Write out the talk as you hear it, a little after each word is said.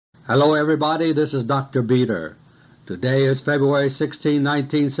Hello everybody, this is Dr. Beter. Today is February 16,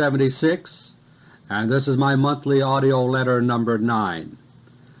 1976, and this is my monthly audio letter number 9.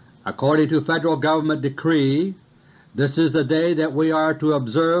 According to Federal Government decree, this is the day that we are to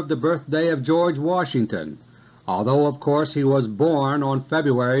observe the birthday of George Washington, although of course he was born on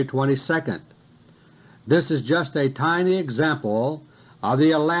February 22nd. This is just a tiny example of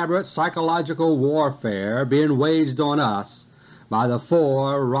the elaborate psychological warfare being waged on us by the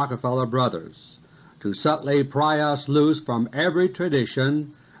four Rockefeller brothers, to subtly pry us loose from every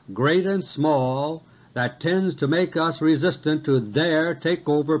tradition, great and small, that tends to make us resistant to their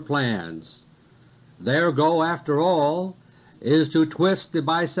takeover plans. Their goal, after all, is to twist the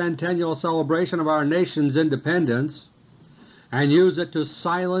bicentennial celebration of our nation's independence and use it to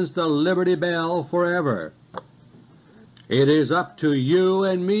silence the Liberty Bell forever. It is up to you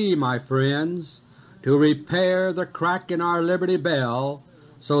and me, my friends, to repair the crack in our Liberty Bell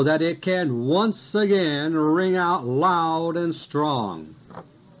so that it can once again ring out loud and strong.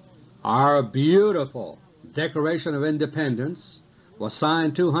 Our beautiful Declaration of Independence was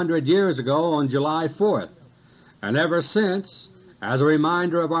signed 200 years ago on July 4th, and ever since, as a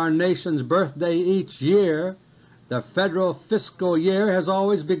reminder of our nation's birthday each year, the Federal fiscal year has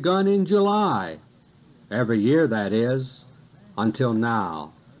always begun in July. Every year, that is, until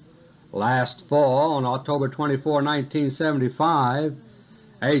now. Last fall, on October 24, 1975,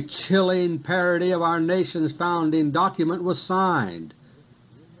 a chilling parody of our nation's founding document was signed,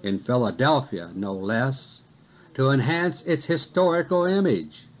 in Philadelphia no less, to enhance its historical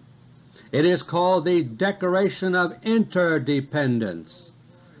image. It is called the Declaration of Interdependence,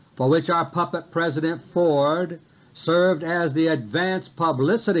 for which our puppet President Ford served as the advance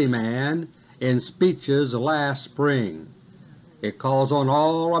publicity man in speeches last spring. It calls on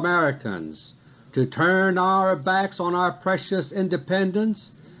all Americans to turn our backs on our precious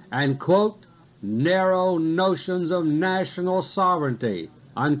independence and, quote, narrow notions of national sovereignty,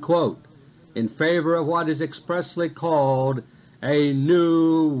 unquote, in favor of what is expressly called a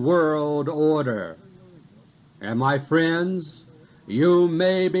new world order. And my friends, you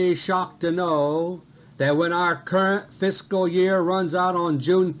may be shocked to know that when our current fiscal year runs out on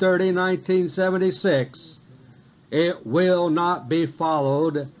June 30, 1976, it will not be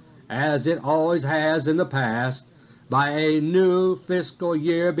followed, as it always has in the past, by a new fiscal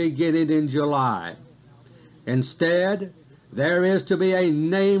year beginning in July. Instead, there is to be a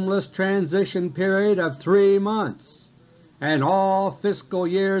nameless transition period of 3 months, and all fiscal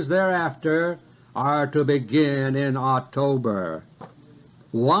years thereafter are to begin in October.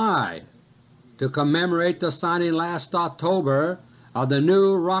 Why? To commemorate the signing last October of the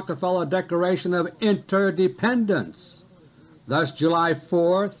new Rockefeller Declaration of Interdependence. Thus July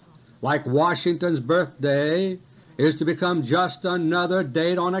 4th, like Washington's birthday, is to become just another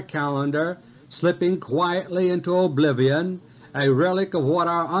date on a calendar slipping quietly into oblivion, a relic of what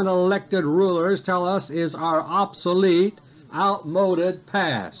our unelected rulers tell us is our obsolete, outmoded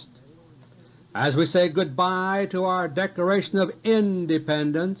past. As we say goodbye to our Declaration of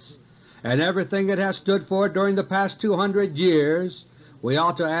Independence and everything it has stood for during the past 200 years, we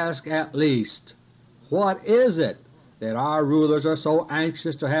ought to ask at least, what is it that our rulers are so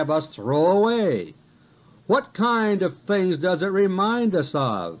anxious to have us throw away? What kind of things does it remind us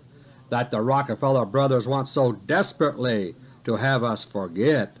of that the Rockefeller brothers want so desperately to have us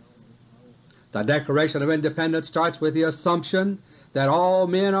forget? The Declaration of Independence starts with the assumption that all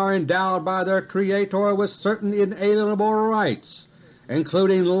men are endowed by their Creator with certain inalienable rights,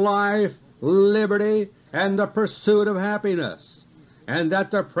 including life, liberty, and the pursuit of happiness, and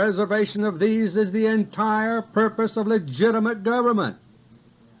that the preservation of these is the entire purpose of legitimate government.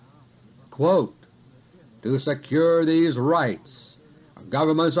 Quote, to secure these rights,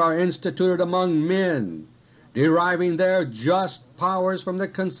 governments are instituted among men, deriving their just powers from the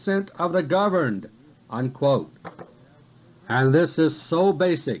consent of the governed, unquote. And this is so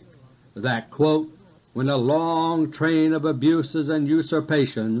basic that, quote, when a long train of abuses and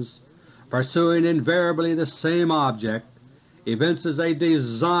usurpations, pursuing invariably the same object, evinces a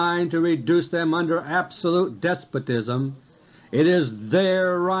design to reduce them under absolute despotism, it is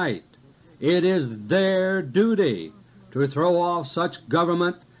their right, it is their duty to throw off such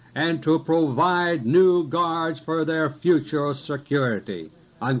government and to provide new guards for their future security,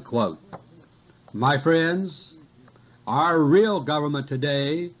 unquote. My friends, our real government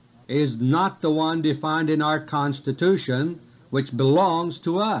today is not the one defined in our Constitution, which belongs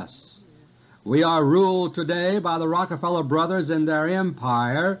to us. We are ruled today by the Rockefeller brothers and their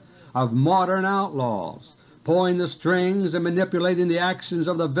empire of modern outlaws, pulling the strings and manipulating the actions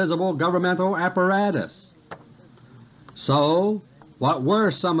of the visible governmental apparatus. So, What were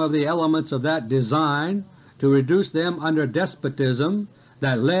some of the elements of that design to reduce them under despotism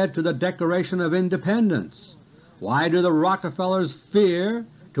that led to the Declaration of Independence? Why do the Rockefellers fear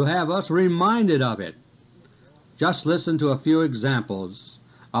to have us reminded of it? Just listen to a few examples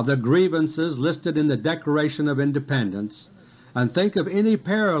of the grievances listed in the Declaration of Independence and think of any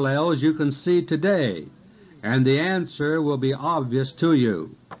parallels you can see today, and the answer will be obvious to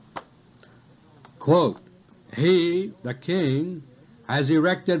you. Quote, "He, the King, has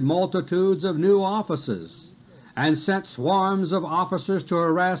erected multitudes of new offices and sent swarms of officers to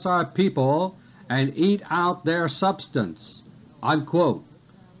harass our people and eat out their substance." Unquote.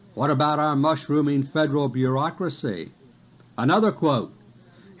 What about our mushrooming federal bureaucracy? Another quote,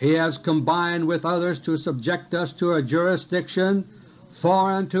 "He has combined with others to subject us to a jurisdiction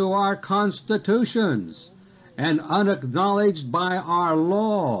foreign to our constitutions and unacknowledged by our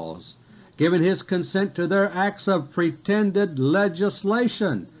laws, given his consent to their acts of pretended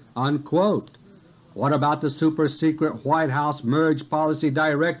legislation." Unquote. What about the super-secret White House Merge Policy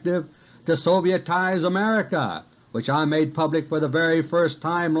Directive to Sovietize America, which I made public for the very first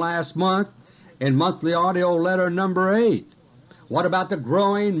time last month in Monthly Audio Letter No. 8? What about the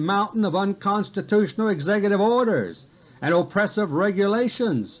growing mountain of unconstitutional executive orders and oppressive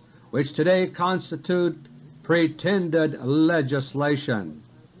regulations which today constitute pretended legislation?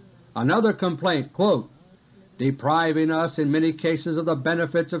 Another complaint, quote, "depriving us in many cases of the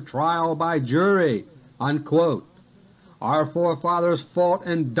benefits of trial by jury." Unquote. Our forefathers fought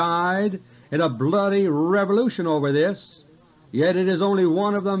and died in a bloody revolution over this, yet it is only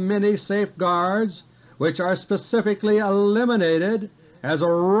one of the many safeguards which are specifically eliminated as a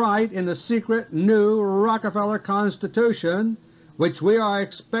right in the secret new Rockefeller Constitution, which we are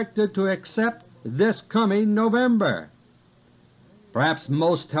expected to accept this coming November. Perhaps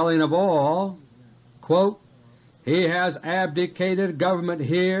most telling of all, quote, "He has abdicated government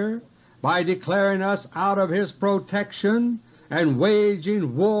here by declaring us out of his protection and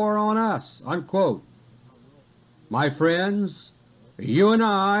waging war on us." Unquote. My friends, you and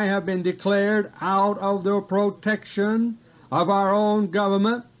I have been declared out of the protection of our own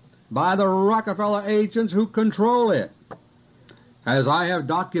government by the Rockefeller agents who control it. As I have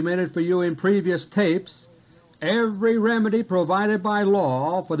documented for you in previous tapes, every remedy provided by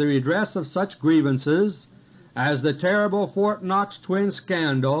law for the redress of such grievances as the terrible Fort Knox twin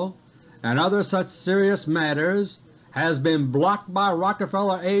scandal and other such serious matters has been blocked by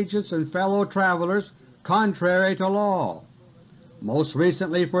Rockefeller agents and fellow travelers contrary to law. Most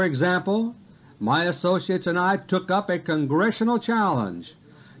recently, for example, my associates and I took up a Congressional challenge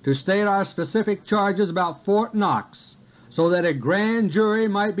to state our specific charges about Fort Knox so that a grand jury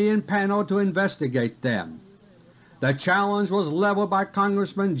might be impaneled to investigate them. The challenge was leveled by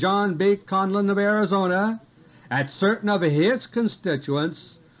Congressman John B. Conlon of Arizona at certain of his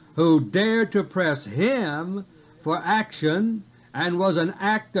constituents who dared to press him for action, and was an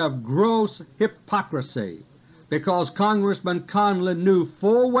act of gross hypocrisy, because Congressman Conlon knew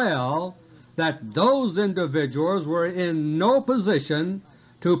full well that those individuals were in no position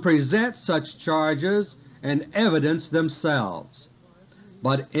to present such charges and evidence themselves.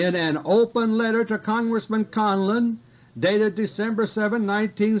 But in an open letter to Congressman Conlon dated December 7,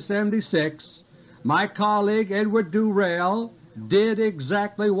 1976, my colleague Edward Durrell did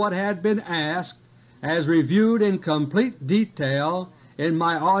exactly what had been asked, as reviewed in complete detail in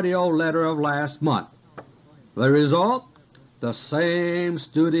my audio letter of last month. The result? The same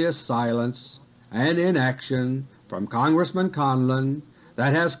studious silence and inaction from Congressman Conlon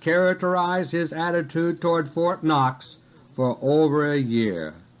that has characterized his attitude toward Fort Knox for over a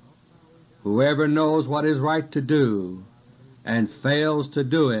year. Whoever knows what is right to do and fails to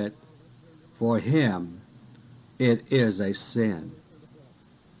do it, for him it is a sin.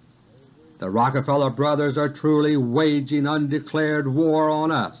 The Rockefeller Brothers are truly waging undeclared war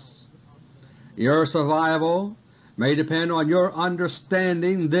on us. Your survival may depend on your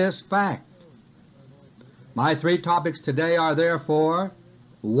understanding this fact. My three topics today are therefore: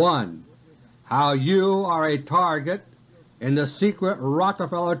 1. How you are a target in the secret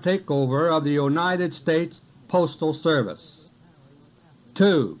Rockefeller takeover of the United States Postal Service.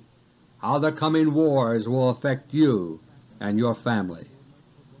 2. How the coming wars will affect you and your family.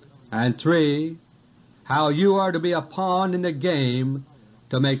 And 3. How you are to be a pawn in the game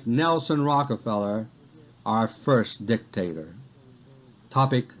to make Nelson Rockefeller our first dictator.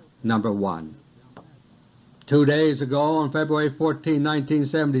 Topic number 1. 2 days ago, on February 14,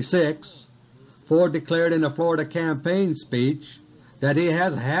 1976, Ford declared in a Florida campaign speech that he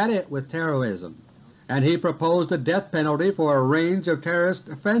has had it with terrorism, and he proposed a death penalty for a range of terrorist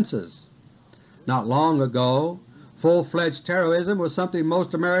offenses. Not long ago, Full-fledged terrorism was something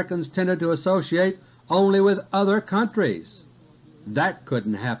most Americans tended to associate only with other countries. That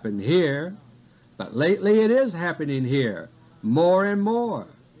couldn't happen here, but lately it is happening here more and more.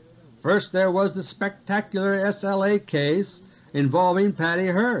 First there was the spectacular SLA case involving Patty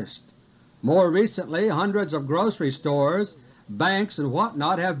Hearst. More recently, hundreds of grocery stores, banks, and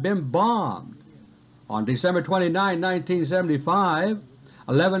whatnot have been bombed. On December 29, 1975,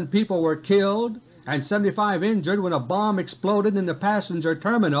 11 people were killed and 75 injured when a bomb exploded in the passenger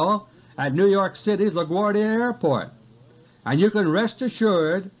terminal at New York City's LaGuardia Airport. And you can rest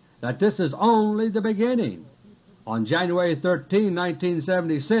assured that this is only the beginning. On January 13,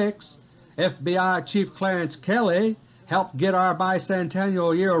 1976, FBI Chief Clarence Kelly helped get our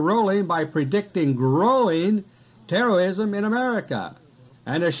bicentennial year rolling by predicting growing terrorism in America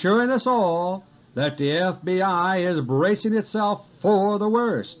and assuring us all that the FBI is bracing itself for the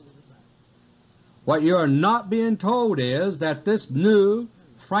worst. What you are not being told is that this new,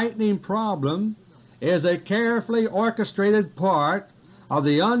 frightening problem is a carefully orchestrated part of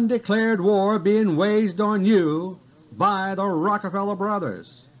the undeclared war being waged on you by the Rockefeller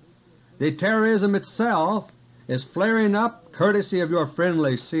Brothers. The terrorism itself is flaring up courtesy of your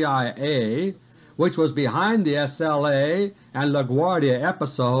friendly CIA, which was behind the SLA and LaGuardia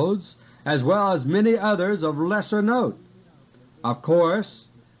episodes, as well as many others of lesser note. Of course,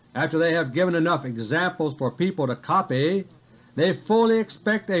 after they have given enough examples for people to copy, they fully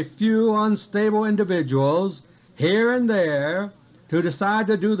expect a few unstable individuals here and there to decide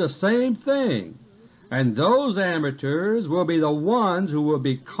to do the same thing, and those amateurs will be the ones who will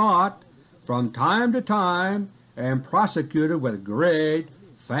be caught from time to time and prosecuted with great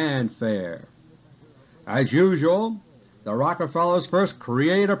fanfare. As usual, the Rockefellers first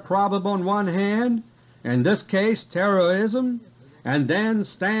create a problem on one hand, in this case terrorism, and then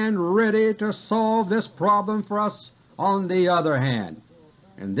stand ready to solve this problem for us on the other hand,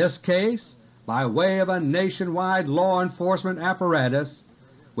 in this case by way of a nationwide law enforcement apparatus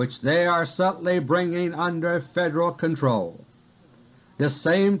which they are subtly bringing under Federal control. This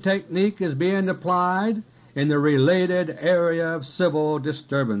same technique is being applied in the related area of civil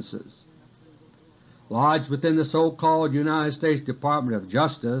disturbances. Lodged within the so-called United States Department of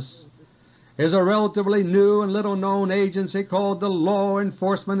Justice is a relatively new and little-known agency called the Law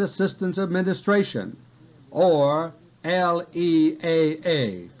Enforcement Assistance Administration, or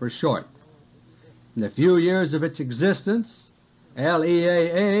LEAA for short. In the few years of its existence,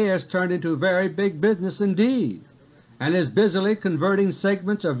 LEAA has turned into very big business indeed, and is busily converting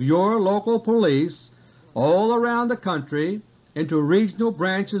segments of your local police all around the country into regional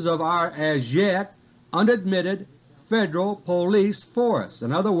branches of our as yet unadmitted Federal police force,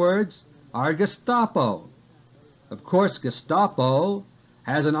 in other words, our Gestapo. Of course Gestapo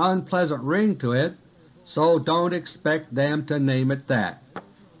has an unpleasant ring to it, so don't expect them to name it that.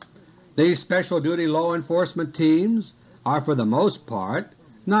 These special duty law enforcement teams are for the most part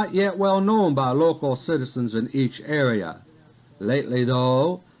not yet well known by local citizens in each area. Lately,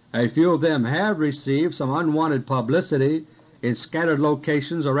 though, a few of them have received some unwanted publicity in scattered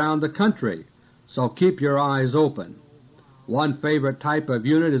locations around the country, so keep your eyes open. One favorite type of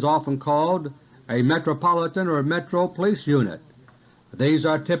unit is often called a Metropolitan or Metro Police Unit. These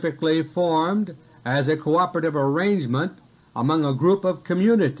are typically formed as a cooperative arrangement among a group of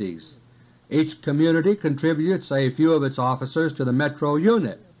communities. Each community contributes a few of its officers to the Metro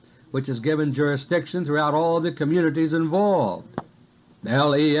Unit, which is given jurisdiction throughout all the communities involved. The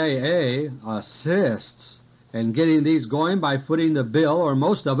LEAA assists in getting these going by footing the bill, or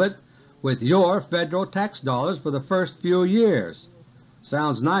most of it, with your Federal tax dollars for the first few years.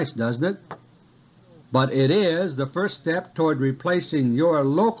 Sounds nice, doesn't it? But it is the first step toward replacing your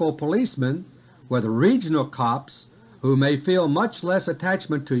local policemen with regional cops who may feel much less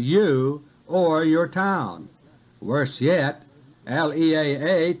attachment to you or your town. Worse yet,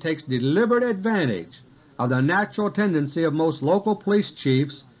 LEAA takes deliberate advantage of the natural tendency of most local police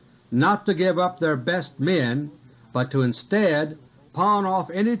chiefs not to give up their best men, but to instead pawn off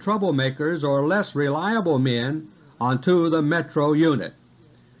any troublemakers or less reliable men onto the Metro Unit.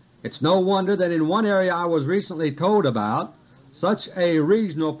 It's no wonder that in one area I was recently told about, such a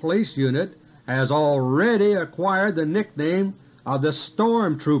regional police unit has already acquired the nickname of the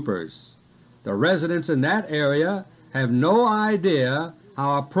Storm Troopers. The residents in that area have no idea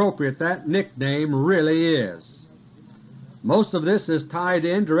how appropriate that nickname really is. Most of this is tied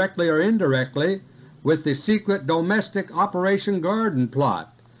in, directly or indirectly, with the secret domestic Operation Garden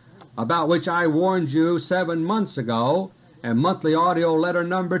plot, about which I warned you 7 months ago in Monthly Audio Letter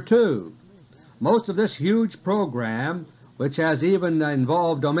No. 2. Most of this huge program, which has even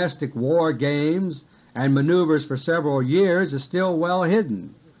involved domestic war games and maneuvers for several years is still well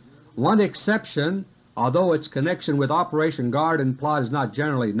hidden. One exception, although its connection with Operation Garden Plot is not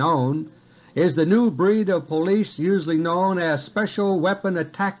generally known, is the new breed of police usually known as Special Weapon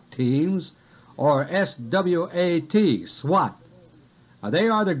Attack Teams, or SWAT, SWAT. They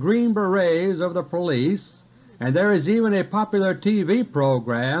are the Green Berets of the police, and there is even a popular TV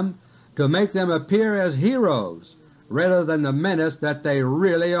program to make them appear as heroes rather than the menace that they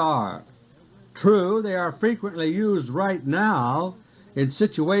really are. True, they are frequently used right now in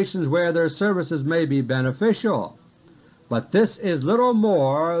situations where their services may be beneficial, but this is little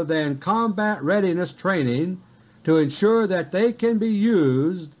more than combat readiness training to ensure that they can be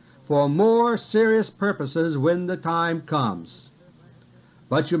used for more serious purposes when the time comes.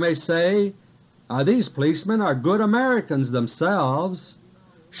 But you may say, these policemen are good Americans themselves.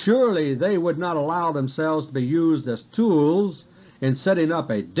 Surely they would not allow themselves to be used as tools in setting up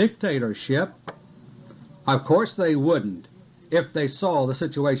a dictatorship. Of course they wouldn't if they saw the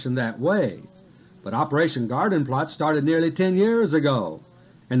situation that way, but Operation Garden Plot started nearly 10 years ago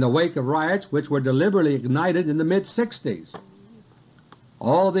in the wake of riots which were deliberately ignited in the mid-60s.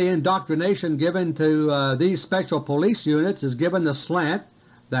 All the indoctrination given to these special police units is given the slant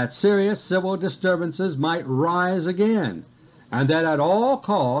that serious civil disturbances might rise again, and that at all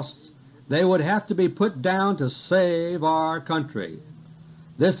costs they would have to be put down to save our country.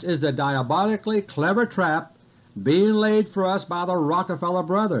 This is the diabolically clever trap being laid for us by the Rockefeller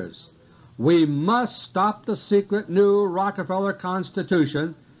Brothers. We must stop the secret new Rockefeller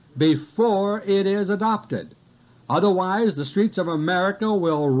Constitution before it is adopted. Otherwise the streets of America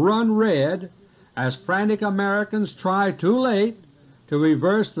will run red as frantic Americans try too late to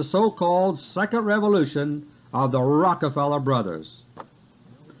reverse the so-called Second Revolution of the Rockefeller Brothers.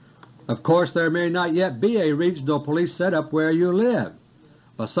 Of course there may not yet be a regional police setup where you live,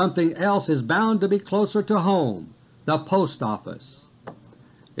 but something else is bound to be closer to home, the post office.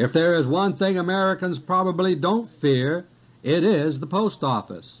 If there is one thing Americans probably don't fear, it is the post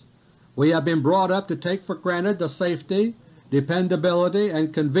office. We have been brought up to take for granted the safety, dependability,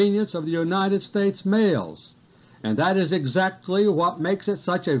 and convenience of the United States mails, and that is exactly what makes it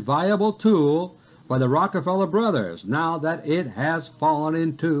such a valuable tool for the Rockefeller Brothers now that it has fallen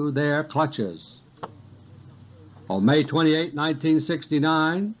into their clutches. On May 28,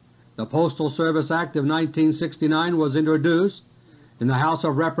 1969, the Postal Service Act of 1969 was introduced in the House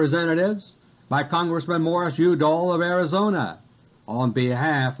of Representatives by Congressman Morris Udall of Arizona on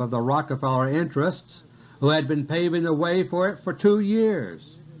behalf of the Rockefeller interests who had been paving the way for it for 2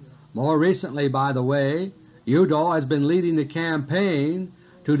 years. More recently, by the way, Udall has been leading the campaign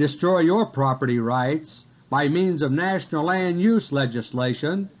to destroy your property rights by means of national land use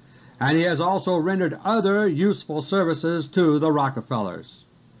legislation, and he has also rendered other useful services to the Rockefellers.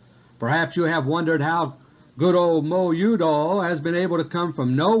 Perhaps you have wondered how good old Mo Udall has been able to come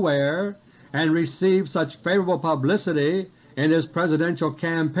from nowhere and receive such favorable publicity in his presidential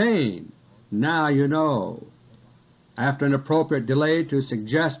campaign. Now you know. After an appropriate delay to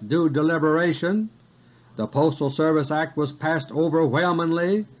suggest due deliberation, the Postal Service Act was passed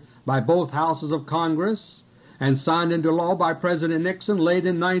overwhelmingly by both Houses of Congress and signed into law by President Nixon late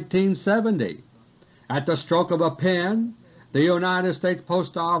in 1970. At the stroke of a pen, the United States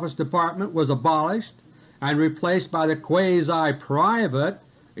Post Office Department was abolished and replaced by the quasi-private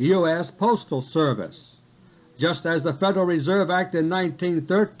U.S. Postal Service. Just as the Federal Reserve Act in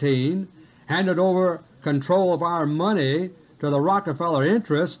 1913 handed over control of our money to the Rockefeller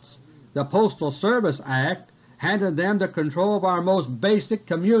interests, the Postal Service Act handed them the control of our most basic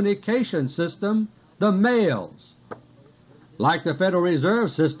communication system, the mails. Like the Federal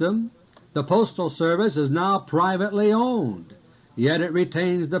Reserve System, the Postal Service is now privately owned, yet it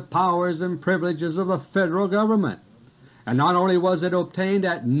retains the powers and privileges of the Federal Government. And not only was it obtained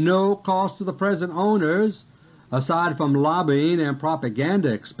at no cost to the present owners, aside from lobbying and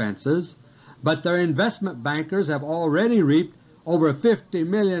propaganda expenses, but their investment bankers have already reaped over $50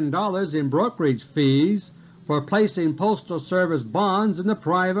 million in brokerage fees for placing Postal Service bonds in the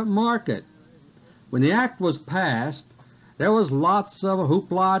private market. When the Act was passed, there was lots of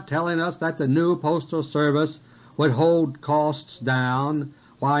hoopla telling us that the new Postal Service would hold costs down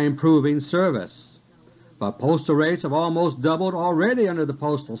while improving service. But postal rates have almost doubled already under the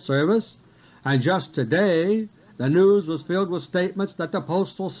Postal Service, and just today the news was filled with statements that the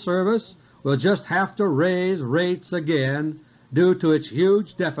Postal Service will just have to raise rates again due to its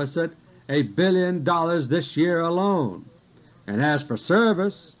huge deficit, $1 billion this year alone. And as for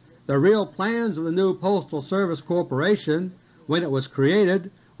service, the real plans of the new Postal Service Corporation when it was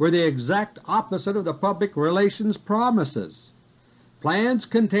created were the exact opposite of the public relations promises. Plans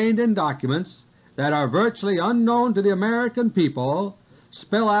contained in documents that are virtually unknown to the American people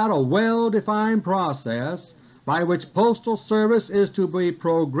spell out a well-defined process by which Postal Service is to be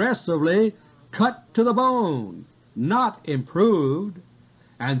progressively cut to the bone, not improved,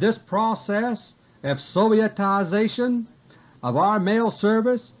 and this process of Sovietization of our mail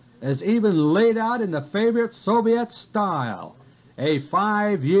service is even laid out in the favorite Soviet style, a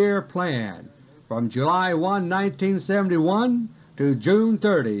 5-year plan from July 1, 1971 to June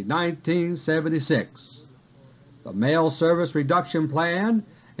 30, 1976. The Mail Service Reduction Plan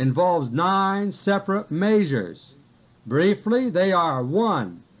involves 9 separate measures. Briefly, they are: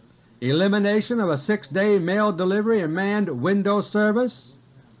 1. Elimination of a 6-day mail delivery and manned window service.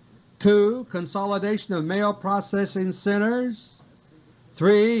 2. Consolidation of mail processing centers.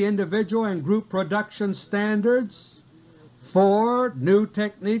 3. Individual and group production standards. 4. New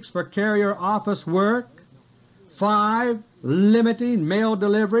techniques for carrier office work. 5. Limiting mail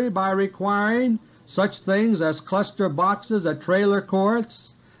delivery by requiring such things as cluster boxes at trailer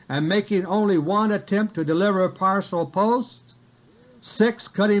courts and making only one attempt to deliver parcel post. 6.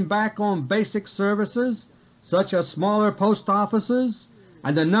 Cutting back on basic services such as smaller post offices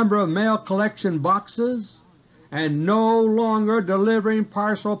and the number of mail collection boxes, and no longer delivering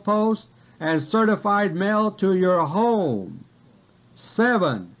parcel post and certified mail to your home.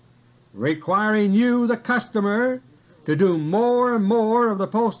 7. Requiring you, the customer, to do more and more of the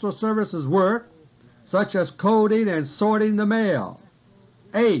Postal Service's work, such as coding and sorting the mail.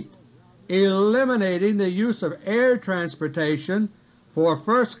 8. Eliminating the use of air transportation for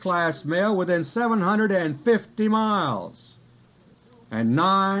first-class mail within 750 miles. And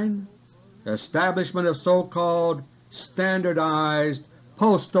 9. Establishment of so-called standardized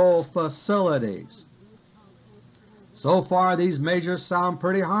postal facilities. So far these measures sound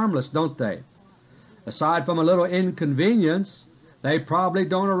pretty harmless, don't they? Aside from a little inconvenience, they probably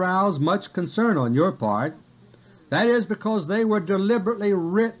don't arouse much concern on your part. That is because they were deliberately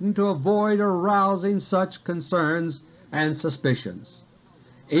written to avoid arousing such concerns and suspicions.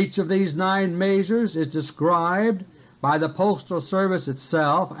 Each of these 9 measures is described by the Postal Service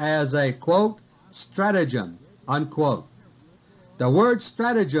itself as a, quote, stratagem, unquote. The word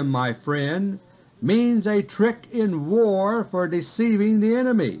stratagem, my friend, means a trick in war for deceiving the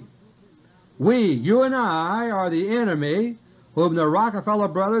enemy. We, you and I, are the enemy whom the Rockefeller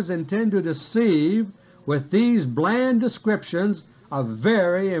Brothers intend to deceive with these bland descriptions of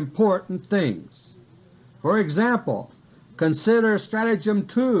very important things. For example, consider Stratagem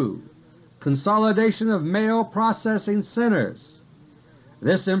 2, Consolidation of Mail Processing Centers.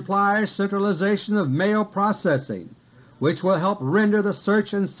 This implies centralization of mail processing, which will help render the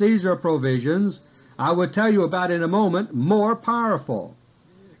search and seizure provisions I will tell you about in a moment more powerful.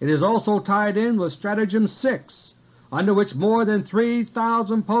 It is also tied in with Stratagem 6, under which more than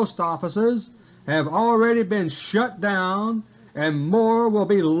 3,000 post offices have already been shut down and more will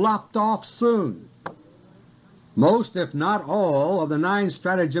be lopped off soon. Most, if not all, of the 9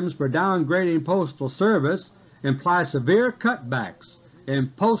 stratagems for downgrading Postal Service imply severe cutbacks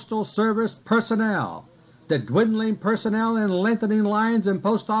in Postal Service personnel. The dwindling personnel and lengthening lines in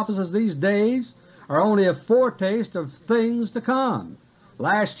post offices these days are only a foretaste of things to come.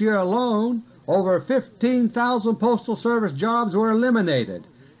 Last year alone, over 15,000 Postal Service jobs were eliminated,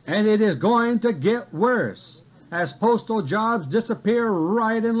 and it is going to get worse as postal jobs disappear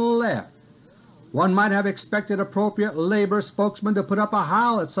right and left. One might have expected appropriate labor spokesmen to put up a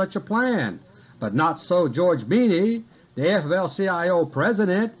howl at such a plan, but not so George Meany, the AFL-CIO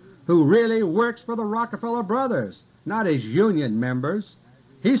president, who really works for the Rockefeller Brothers, not his union members.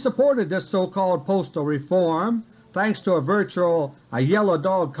 He supported this so-called postal reform thanks to a virtual yellow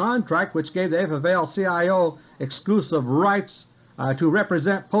dog contract which gave the AFL-CIO exclusive rights to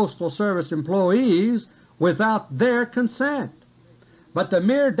represent Postal Service employees without their consent. But the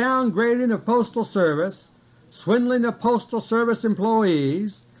mere downgrading of Postal Service, swindling of Postal Service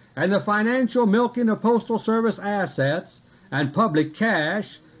employees, and the financial milking of Postal Service assets and public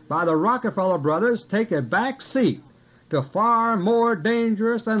cash by the Rockefeller Brothers take a back seat to far more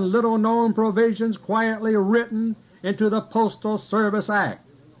dangerous and little-known provisions quietly written into the Postal Service Act.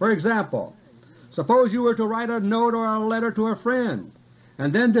 For example, suppose you were to write a note or a letter to a friend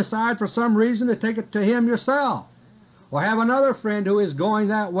and then decide for some reason to take it to him yourself, or have another friend who is going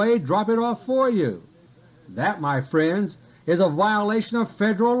that way drop it off for you. That, my friends, is a violation of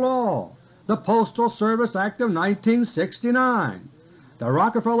Federal law, the Postal Service Act of 1969. The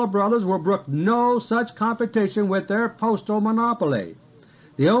Rockefeller Brothers will brook no such competition with their postal monopoly.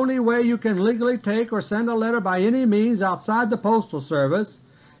 The only way you can legally take or send a letter by any means outside the Postal Service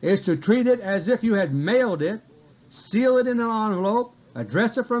is to treat it as if you had mailed it, seal it in an envelope,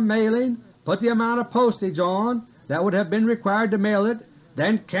 address it for mailing, put the amount of postage on that would have been required to mail it,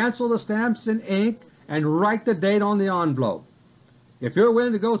 then cancel the stamps and ink and write the date on the envelope. If you're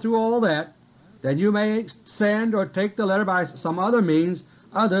willing to go through all that, then you may send or take the letter by some other means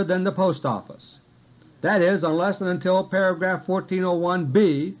other than the post office. That is, unless and until paragraph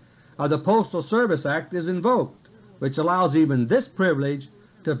 1401B of the Postal Service Act is invoked, which allows even this privilege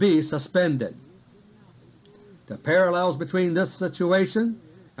to be suspended. The parallels between this situation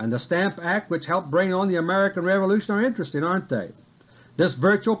and the Stamp Act, which helped bring on the American Revolution, are interesting, aren't they? This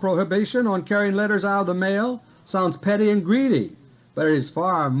virtual prohibition on carrying letters out of the mail sounds petty and greedy, but it is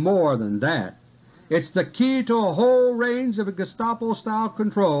far more than that. It's the key to a whole range of Gestapo-style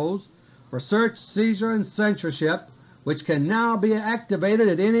controls for search, seizure, and censorship, which can now be activated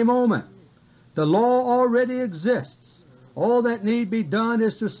at any moment. The law already exists. All that need be done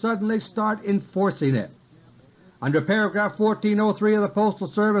is to suddenly start enforcing it. Under paragraph 1403 of the Postal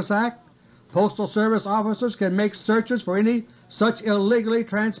Service Act, Postal Service officers can make searches for any such illegally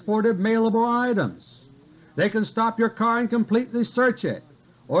transported mailable items. They can stop your car and completely search it,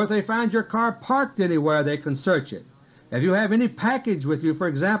 or if they find your car parked anywhere they can search it. If you have any package with you, for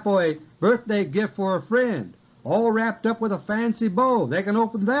example a birthday gift for a friend, all wrapped up with a fancy bow, they can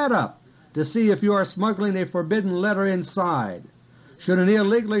open that up to see if you are smuggling a forbidden letter inside. Should an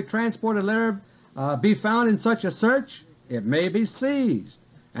illegally transported letter be found in such a search, it may be seized,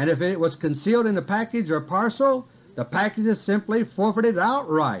 and if it was concealed in a package or parcel, the package is simply forfeited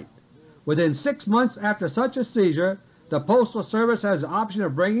outright. Within 6 months after such a seizure, the Postal Service has the option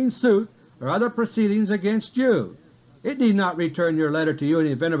of bringing suit or other proceedings against you. It need not return your letter to you in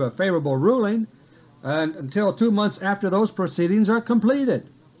the event of a favorable ruling until 2 months after those proceedings are completed.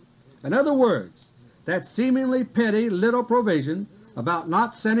 In other words, that seemingly petty little provision about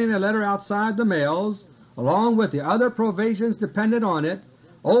not sending a letter outside the mails, along with the other provisions dependent on it,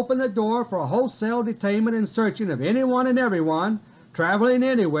 open the door for a wholesale detainment and searching of anyone and everyone traveling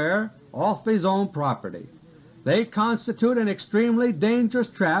anywhere off his own property. They constitute an extremely dangerous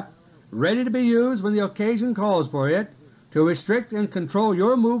trap ready to be used when the occasion calls for it to restrict and control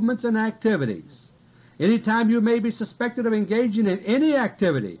your movements and activities. Any time you may be suspected of engaging in any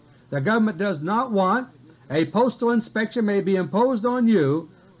activity the government does not want, a postal inspection may be imposed on you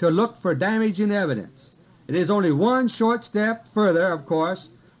to look for damaging evidence. It is only one short step further, of course,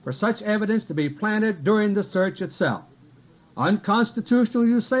 for such evidence to be planted during the search itself. Unconstitutional,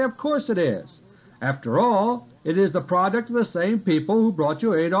 you say? Of course it is. After all, it is the product of the same people who brought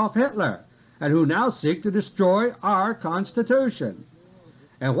you Adolf Hitler and who now seek to destroy our Constitution.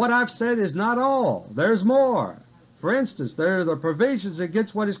 And what I've said is not all. There's more. For instance, there are the provisions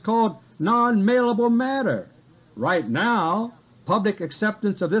against what is called non-mailable matter. Right now, public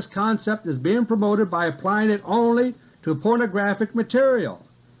acceptance of this concept is being promoted by applying it only to pornographic material,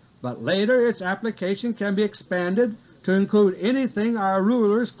 but later its application can be expanded to include anything our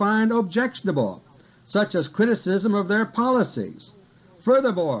rulers find objectionable, such as criticism of their policies.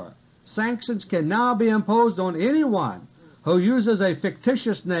 Furthermore, sanctions can now be imposed on anyone who uses a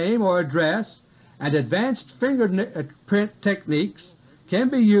fictitious name or address, and advanced fingerprint techniques can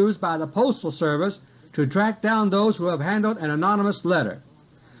be used by the Postal Service to track down those who have handled an anonymous letter.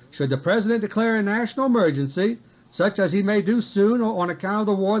 Should the President declare a national emergency, such as he may do soon on account of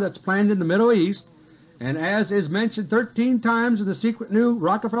the war that's planned in the Middle East, and as is mentioned 13 times in the secret new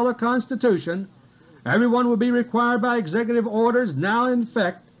Rockefeller Constitution, everyone will be required by executive orders now in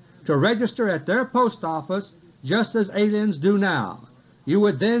effect to register at their post office just as aliens do now. You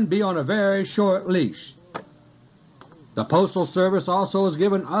would then be on a very short leash. The Postal Service also is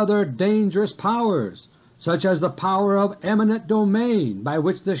given other dangerous powers, such as the power of eminent domain, by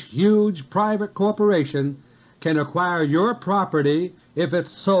which this huge private corporation can acquire your property if it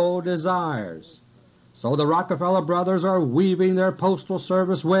so desires. So the Rockefeller Brothers are weaving their Postal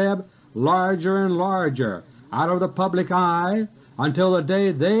Service web larger and larger out of the public eye until the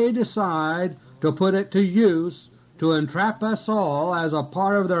day they decide to put it to use to entrap us all as a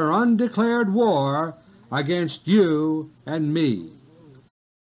part of their undeclared war against you and me.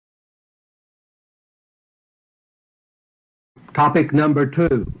 Topic number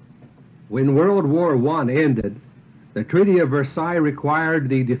 2. When World War I ended, the Treaty of Versailles required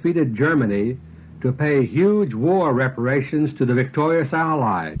the defeated Germany to pay huge war reparations to the victorious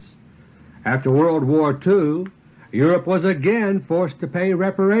Allies. After World War II, Europe was again forced to pay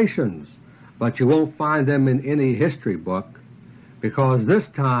reparations, but you won't find them in any history book, because this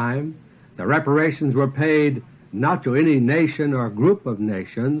time the reparations were paid not to any nation or group of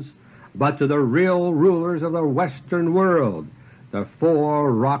nations, but to the real rulers of the Western world, the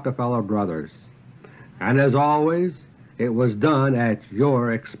 4 Rockefeller brothers. And as always, it was done at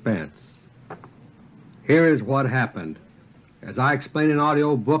your expense. Here is what happened. As I explained in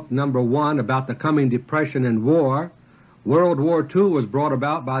audio book number 1 about the coming depression and war, World War II was brought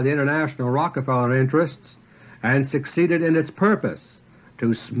about by the international Rockefeller interests and succeeded in its purpose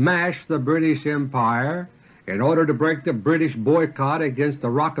to smash the British Empire in order to break the British boycott against the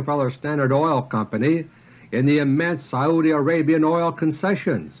Rockefeller Standard Oil Company in the immense Saudi Arabian oil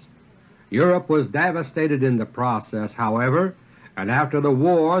concessions. Europe was devastated in the process, however, and after the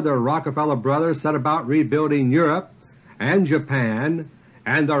war the Rockefeller brothers set about rebuilding Europe and Japan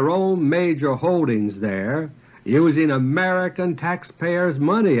and their own major holdings there, using American taxpayers'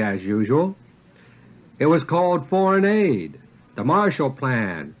 money as usual. It was called foreign aid, the Marshall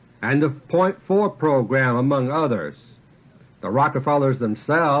Plan, and the Point 4 program, among others. The Rockefellers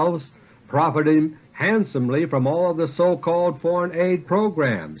themselves profited handsomely from all of the so-called foreign aid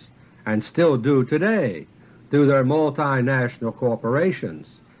programs, and still do today through their multinational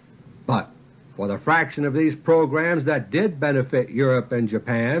corporations. But for the fraction of these programs that did benefit Europe and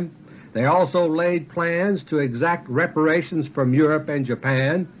Japan, they also laid plans to exact reparations from Europe and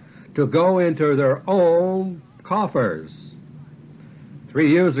Japan to go into their own coffers. 3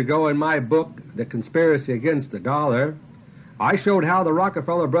 years ago in my book, The Conspiracy Against the Dollar, I showed how the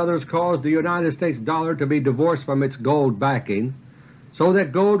Rockefeller brothers caused the United States dollar to be divorced from its gold backing so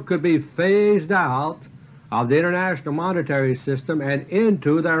that gold could be phased out of the international monetary system and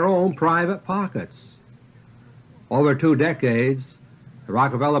into their own private pockets. Over 2 decades, the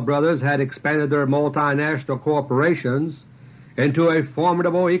Rockefeller brothers had expanded their multinational corporations into a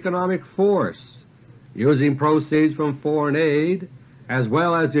formidable economic force, using proceeds from foreign aid as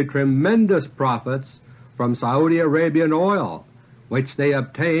well as the tremendous profits from Saudi Arabian oil, which they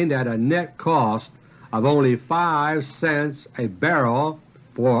obtained at a net cost of only 5 cents a barrel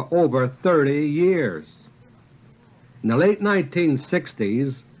for over 30 years. In the late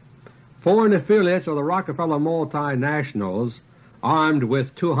 1960s, foreign affiliates of the Rockefeller multinationals, armed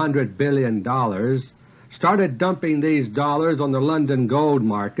with $200 billion, started dumping these dollars on the London gold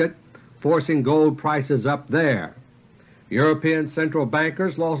market, forcing gold prices up there. European central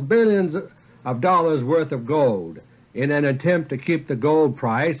bankers lost billions of dollars worth of gold in an attempt to keep the gold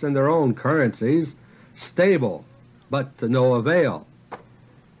price and their own currencies stable, but to no avail.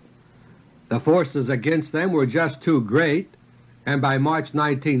 The forces against them were just too great, and by March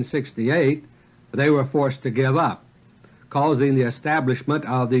 1968 they were forced to give up, causing the establishment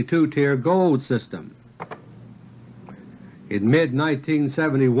of the two-tier gold system. In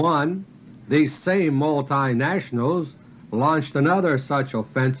mid-1971, these same multinationals launched another such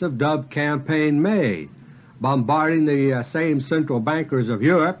offensive dubbed Campaign May, bombarding the same central bankers of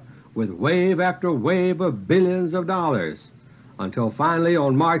Europe with wave after wave of billions of dollars, until finally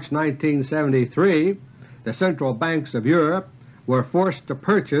on March 1973 the central banks of Europe were forced to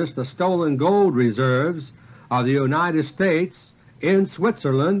purchase the stolen gold reserves of the United States in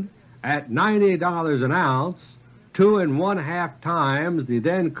Switzerland at $90 an ounce, 2½ times the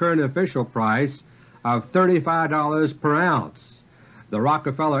then current official price of $35 per ounce. The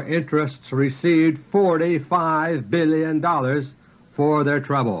Rockefeller interests received $45 billion for their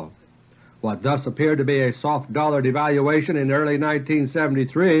trouble. What thus appeared to be a soft dollar devaluation in early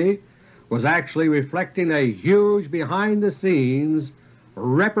 1973 was actually reflecting a huge behind-the-scenes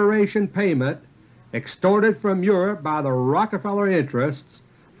reparation payment extorted from Europe by the Rockefeller interests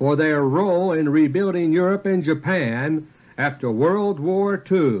for their role in rebuilding Europe and Japan after World War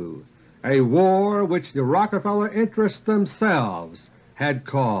II, a war which the Rockefeller interests themselves had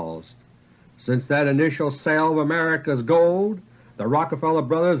caused. Since that initial sale of America's gold, the Rockefeller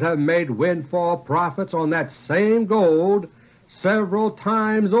brothers have made windfall profits on that same gold several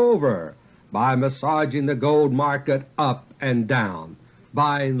times over by massaging the gold market up and down,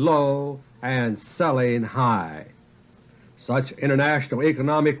 buying low and selling high. Such international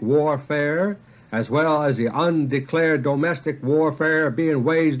economic warfare, as well as the undeclared domestic warfare being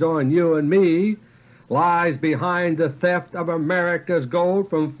waged on you and me, lies behind the theft of America's gold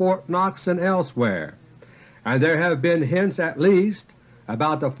from Fort Knox and elsewhere, and there have been hints at least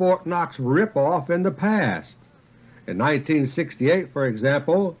about the Fort Knox rip-off in the past. In 1968, for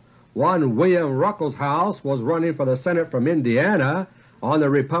example, one William Ruckelshaus was running for the Senate from Indiana on the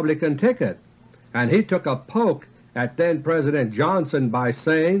Republican ticket, and he took a poke at then-President Johnson by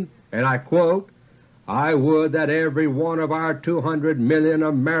saying, and I quote, "I would that every one of our 200 million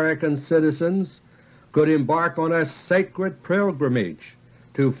American citizens could embark on a sacred pilgrimage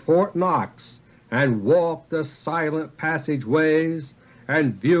to Fort Knox and walk the silent passageways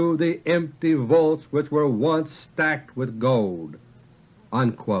and view the empty vaults which were once stacked with gold."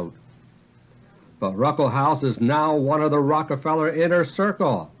 Unquote. But Ruckelshaus is now one of the Rockefeller inner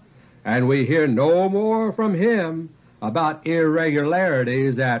circle, and we hear no more from him about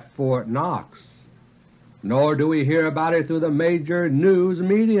irregularities at Fort Knox. Nor do we hear about it through the major news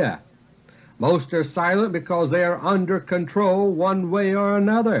media. Most are silent because they are under control one way or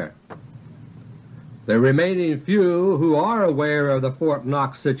another. The remaining few who are aware of the Fort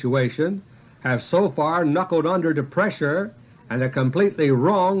Knox situation have so far knuckled under to pressure and a completely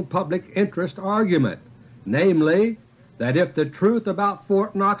wrong public interest argument, namely that if the truth about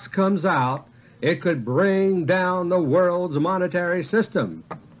Fort Knox comes out, it could bring down the world's monetary system.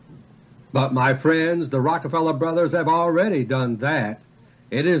 But my friends, the Rockefeller Brothers have already done that.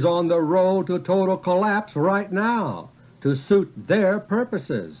 It is on the road to total collapse right now to suit their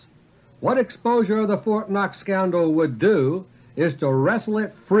purposes. What exposure of the Fort Knox scandal would do is to wrestle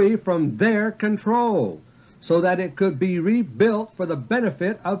it free from their control so that it could be rebuilt for the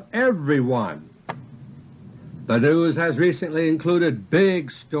benefit of everyone. The news has recently included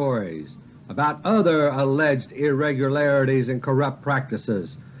big stories about other alleged irregularities and corrupt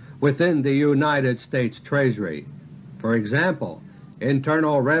practices within the United States Treasury. For example,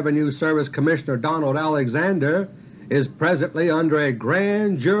 Internal Revenue Service Commissioner Donald Alexander is presently under a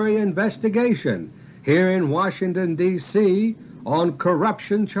grand jury investigation here in Washington, D.C. on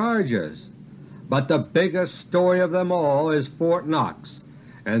corruption charges. But the biggest story of them all is Fort Knox,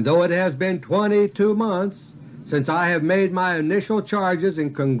 and though it has been 22 months since I have made my initial charges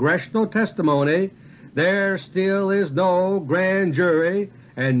in congressional testimony, there still is no grand jury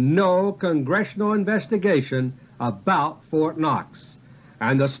and no congressional investigation about Fort Knox,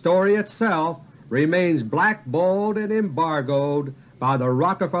 and the story itself remains blackballed and embargoed by the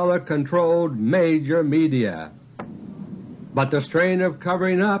Rockefeller-controlled major media. But the strain of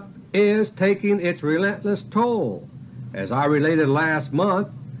covering up is taking its relentless toll. As I related last month,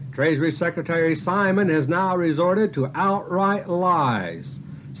 Treasury Secretary Simon has now resorted to outright lies,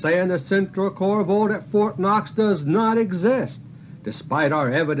 saying the Central Core Vault at Fort Knox does not exist, despite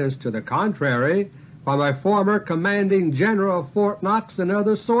our evidence to the contrary from a former commanding general of Fort Knox and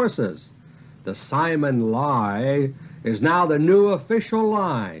other sources. The Simon lie is now the new official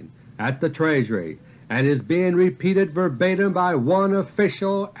line at the Treasury and is being repeated verbatim by one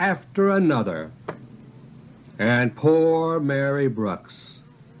official after another. And poor Mary Brooks.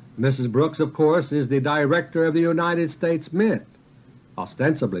 Mrs. Brooks, of course, is the Director of the United States Mint,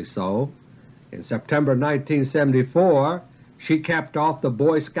 ostensibly so. In September 1974, she capped off the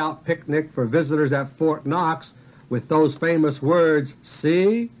Boy Scout picnic for visitors at Fort Knox with those famous words,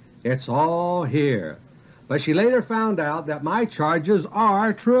 "See, it's all here." But she later found out that my charges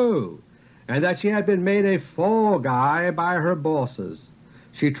are true, and that she had been made a fall guy by her bosses.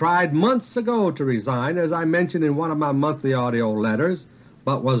 She tried months ago to resign, as I mentioned in one of my monthly audio letters,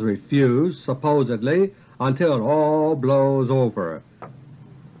 but was refused, supposedly, until it all blows over.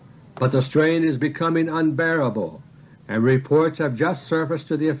 But the strain is becoming unbearable, and reports have just surfaced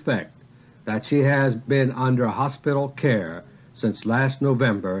to the effect that she has been under hospital care since last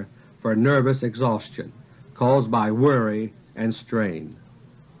November for nervous exhaustion caused by worry and strain.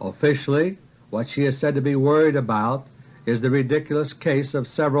 Officially, what she is said to be worried about is the ridiculous case of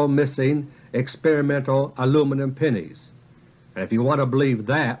several missing experimental aluminum pennies. And if you want to believe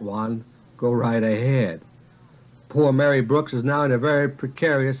that one, go right ahead. Poor Mary Brooks is now in a very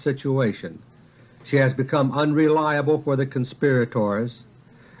precarious situation. She has become unreliable for the conspirators,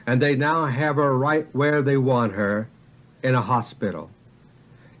 and they now have her right where they want her, in a hospital.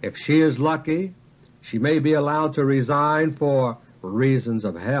 If she is lucky, she may be allowed to resign for reasons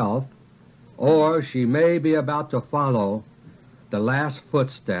of health, or she may be about to follow the last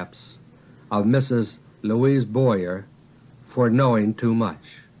footsteps of Mrs. Louise Boyer for knowing too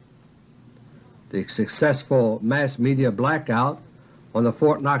much. The successful mass media blackout on the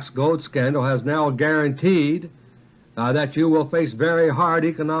Fort Knox gold scandal has now guaranteed that you will face very hard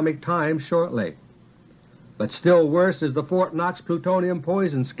economic times shortly. But still worse is the Fort Knox plutonium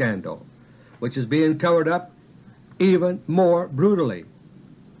poison scandal, which is being covered up even more brutally.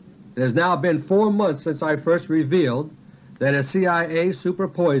 It has now been 4 months since I first revealed that a CIA super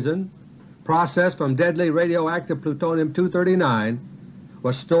poison processed from deadly radioactive plutonium-239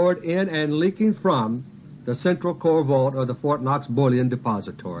 was stored in and leaking from the Central Core Vault of the Fort Knox Bullion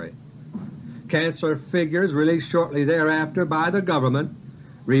Depository. Cancer figures released shortly thereafter by the government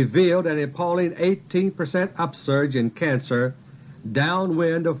revealed an appalling 18% upsurge in cancer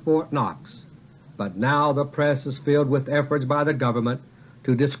downwind of Fort Knox. But now the press is filled with efforts by the government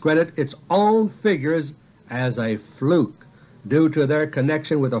to discredit its own figures as a fluke due to their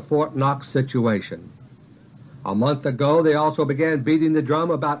connection with the Fort Knox situation. A month ago they also began beating the drum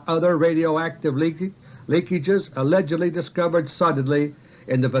about other radioactive leakages allegedly discovered suddenly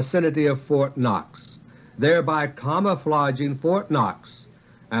in the vicinity of Fort Knox, thereby camouflaging Fort Knox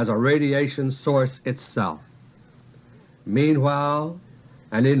as a radiation source itself. Meanwhile,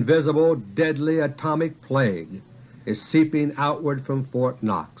 an invisible, deadly atomic plague is seeping outward from Fort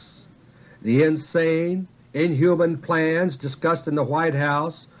Knox. The insane, inhuman plans discussed in the White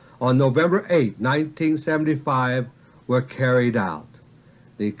House on November 8, 1975 were carried out.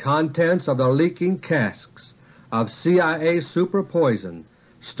 The contents of the leaking casks of CIA super poison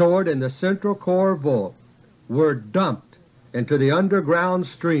stored in the Central Core Vault were dumped into the underground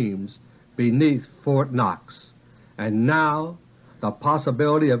streams beneath Fort Knox, and now the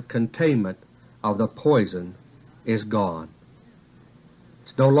possibility of containment of the poison is gone.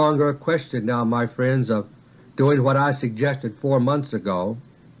 It's no longer a question now, my friends, of doing what I suggested 4 months ago.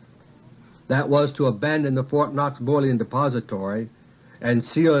 That was to abandon the Fort Knox bullion depository and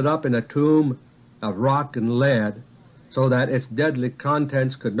seal it up in a tomb of rock and lead so that its deadly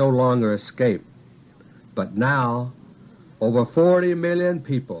contents could no longer escape. But now over 40 million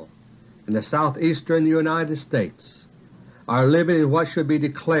people in the southeastern United States are living in what should be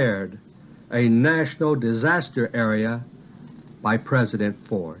declared a national disaster area by President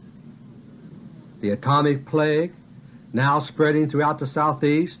Ford. The atomic plague, now spreading throughout the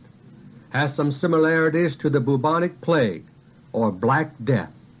Southeast, has some similarities to the bubonic plague, or Black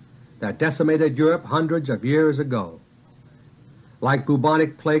Death, that decimated Europe hundreds of years ago. Like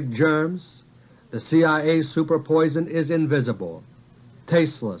bubonic plague germs, the CIA super poison is invisible,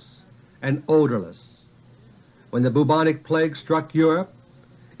 tasteless, and odorless. When the bubonic plague struck Europe,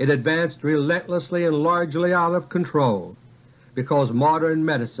 it advanced relentlessly and largely out of control because modern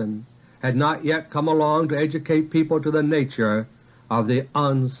medicine had not yet come along to educate people to the nature of the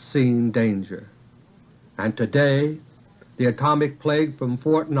unseen danger. And today the atomic plague from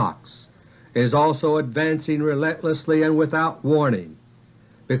Fort Knox is also advancing relentlessly and without warning,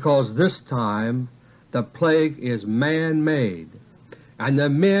 because this time the plague is man-made, and the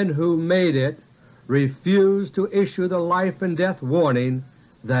men who made it refuse to issue the life and death warning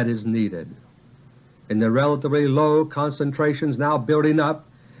that is needed. In the relatively low concentrations now building up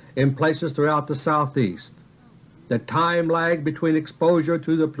in places throughout the Southeast, the time lag between exposure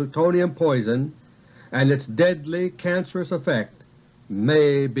to the plutonium poison and its deadly cancerous effect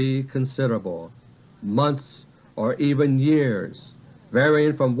may be considerable, months or even years,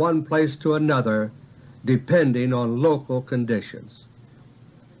 varying from one place to another depending on local conditions.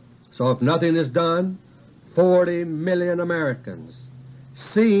 So if nothing is done, 40 million Americans,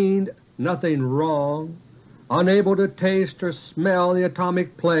 seeing nothing wrong, unable to taste or smell the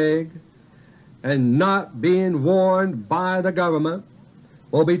atomic plague, and not being warned by the government,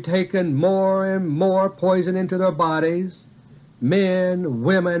 will be taking more and more poison into their bodies, men,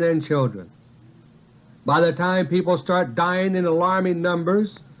 women, and children. By the time people start dying in alarming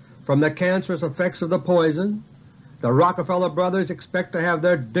numbers from the cancerous effects of the poison, the Rockefeller brothers expect to have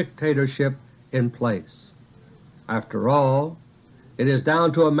their dictatorship in place. After all, it is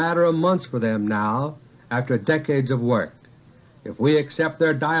down to a matter of months for them now after decades of work. If we accept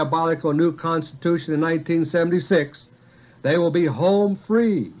their diabolical new Constitution in 1976, they will be home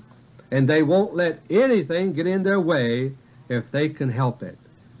free, and they won't let anything get in their way if they can help it.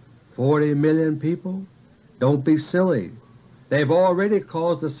 40 million people? Don't be silly. They've already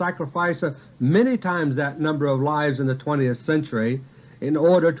caused the sacrifice of many times that number of lives in the 20th century in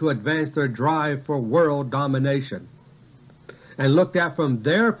order to advance their drive for world domination. And looked at from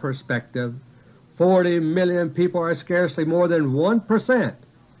their perspective, 40 million people are scarcely more than 1%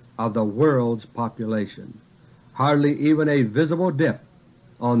 of the world's population, hardly even a visible dip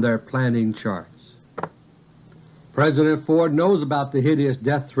on their planning charts. President Ford knows about the hideous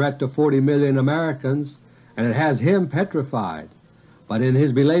death threat to 40 million Americans, and it has him petrified. But in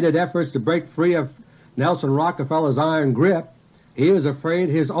his belated efforts to break free of Nelson Rockefeller's iron grip, he is afraid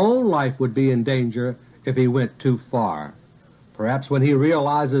his own life would be in danger if he went too far. Perhaps when he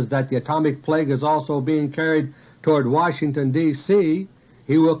realizes that the atomic plague is also being carried toward Washington, D.C.,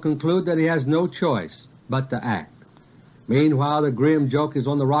 he will conclude that he has no choice but to act. Meanwhile, the grim joke is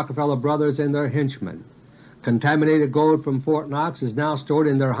on the Rockefeller brothers and their henchmen. Contaminated gold from Fort Knox is now stored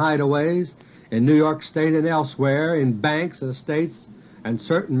in their hideaways in New York State and elsewhere, in banks, estates, and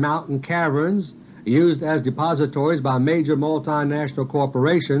certain mountain caverns used as depositories by major multinational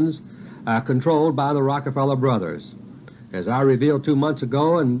corporations controlled by the Rockefeller brothers. As I revealed 2 months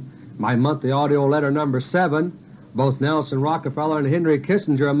ago in my monthly AUDIO LETTER No. 7, both Nelson Rockefeller and Henry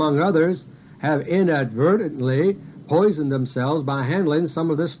Kissinger, among others, have inadvertently poisoned themselves by handling some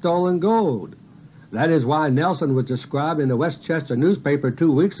of this stolen gold. That is why Nelson was described in the Westchester newspaper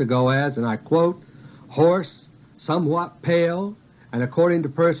 2 weeks ago as, and I quote, "hoarse, somewhat pale, and according to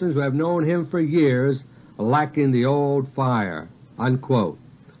persons who have known him for years, lacking the old fire." Unquote.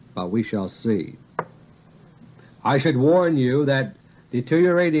 But we shall see. I should warn you that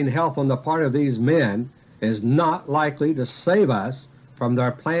deteriorating health on the part of these men is not likely to save us from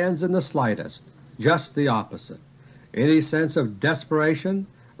their plans in the slightest. Just the opposite. Any sense of desperation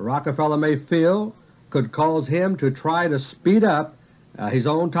Rockefeller may feel could cause him to try to speed up his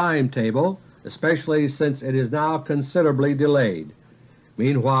own timetable, especially since it is now considerably delayed.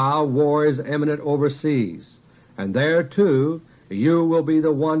 Meanwhile, war is imminent overseas, and there, too, you will be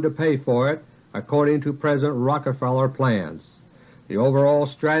the one to pay for it according to President Rockefeller plans. The overall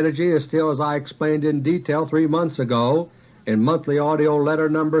strategy is still as I explained in detail 3 months ago in Monthly Audio Letter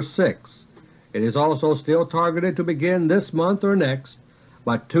No. 6. It is also still targeted to begin this month or next,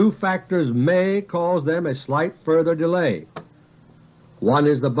 but 2 factors may cause them a slight further delay. One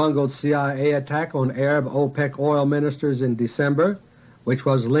is the bungled CIA attack on Arab OPEC oil ministers in December, which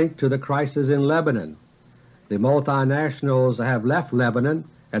was linked to the crisis in Lebanon. The multinationals have left Lebanon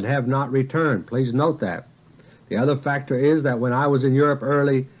and have not returned. Please note that. The other factor is that when I was in Europe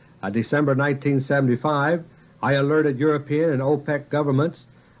early December 1975, I alerted European and OPEC governments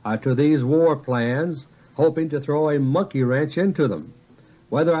to these war plans, hoping to throw a monkey wrench into them.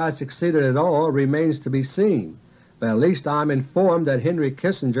 Whether I succeeded at all remains to be seen, but at least I'm informed that Henry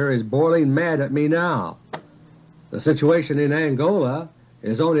Kissinger is boiling mad at me now. The situation in Angola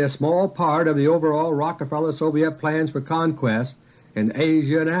is only a small part of the overall Rockefeller-Soviet plans for conquest in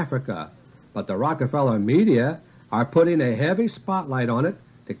Asia and Africa, but the Rockefeller media are putting a heavy spotlight on it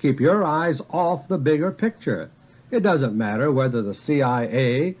to keep your eyes off the bigger picture. It doesn't matter whether the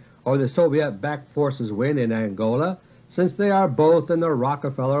CIA or the Soviet-backed forces win in Angola, since they are both in the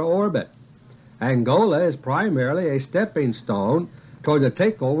Rockefeller orbit. Angola is primarily a stepping stone toward the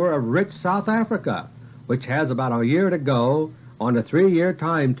takeover of rich South Africa, which has about a year to go on the 3-year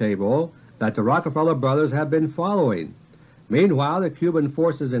timetable that the Rockefeller brothers have been following. Meanwhile, the Cuban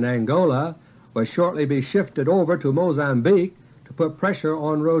forces in Angola will shortly be shifted over to Mozambique to put pressure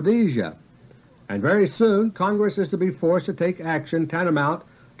on Rhodesia. And very soon Congress is to be forced to take action tantamount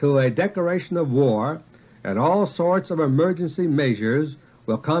to a declaration of war, and all sorts of emergency measures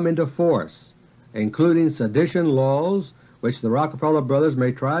will come into force, including sedition laws which the Rockefeller brothers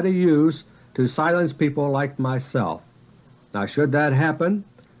may try to use to silence people like myself. Now, should that happen,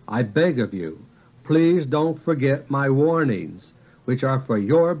 I beg of you, please don't forget my warnings, which are for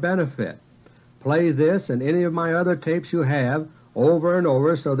your benefit. Play this and any of my other tapes you have over and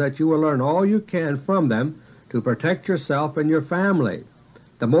over so that you will learn all you can from them to protect yourself and your family.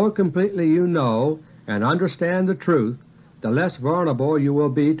 The more completely you know and understand the truth, the less vulnerable you will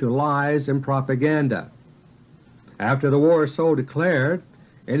be to lies and propaganda. After the war is so declared,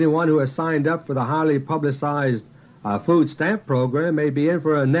 anyone who has signed up for the highly publicized food stamp program may be in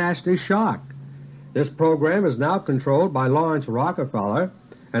for a nasty shock. This program is now controlled by Lawrence Rockefeller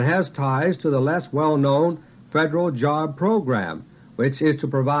and has ties to the less well-known Federal Job Program, which is to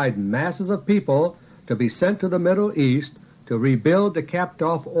provide masses of people to be sent to the Middle East to rebuild the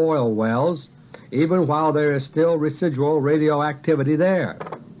capped-off oil wells, even while there is still residual radioactivity there.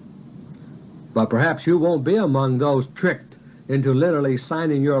 But perhaps you won't be among those tricked into literally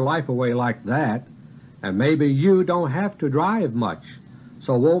signing your life away like that, and maybe you don't have to drive much,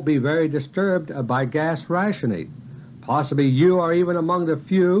 so won't be very disturbed by gas rationing. Possibly you are even among the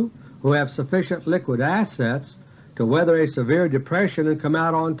few who have sufficient liquid assets to weather a severe depression and come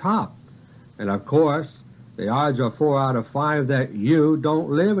out on top. And of course, the odds are 4 out of 5 that you don't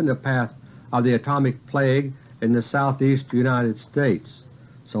live in the path of the atomic plague in the southeast United States.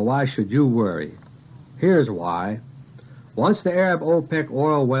 So why should you worry? Here's why. Once the Arab OPEC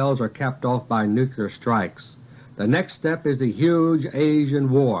oil wells are capped off by nuclear strikes, the next step is the huge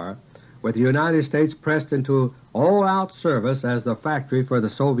Asian war, with the United States pressed into all-out service as the factory for the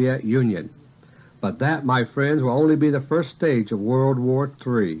Soviet Union. But that, my friends, will only be the first stage of World War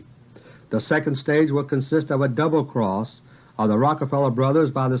III. The second stage will consist of a double-cross of the Rockefeller brothers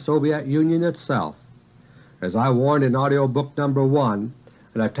by the Soviet Union itself. As I warned in audio book No. 1,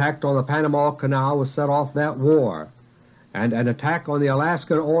 an attack on the Panama Canal will set off that war, and an attack on the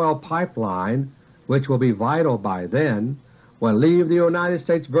Alaskan oil pipeline, which will be vital by then, will leave the United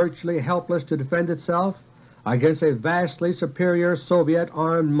States virtually helpless to defend itself against a vastly superior Soviet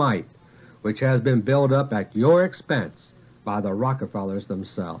armed might, which has been built up at your expense by the Rockefellers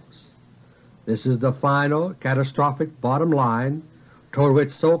themselves. This is the final, catastrophic bottom line toward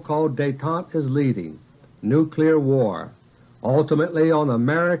which so-called détente is leading: nuclear war, ultimately on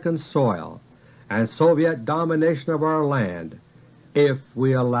American soil, and Soviet domination of our land, if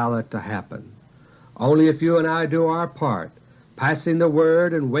we allow it to happen. Only if you and I do our part, passing the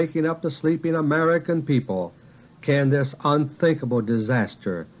word and waking up the sleeping American people can this unthinkable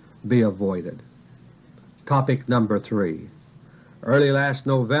disaster be avoided. Topic number 3. Early last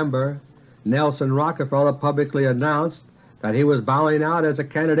November, Nelson Rockefeller publicly announced that he was bowing out as a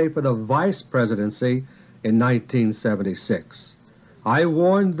candidate for the Vice Presidency in 1976. I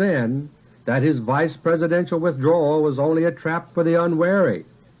warned then that his Vice Presidential withdrawal was only a trap for the unwary,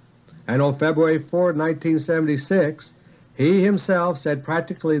 and on February 4, 1976, he himself said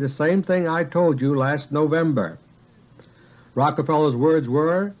practically the same thing I told you last November. Rockefeller's words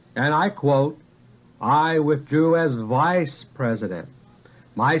were, and I quote, "I withdrew as Vice President.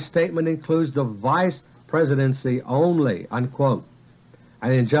 My statement includes the Vice Presidency only," unquote.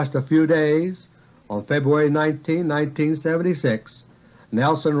 And in just a few days, on February 19, 1976,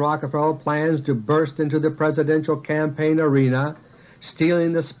 Nelson Rockefeller plans to burst into the presidential campaign arena,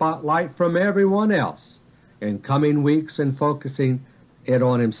 stealing the spotlight from everyone else in coming weeks and focusing it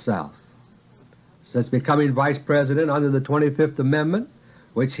on himself. Since becoming Vice President under the 25th Amendment,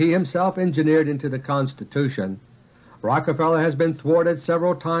 which he himself engineered into the Constitution, Rockefeller has been thwarted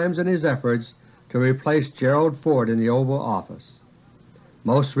several times in his efforts to replace Gerald Ford in the Oval Office.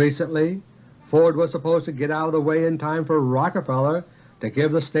 Most recently, Ford was supposed to get out of the way in time for Rockefeller to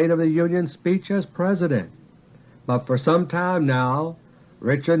give the State of the Union speech as President. But for some time now,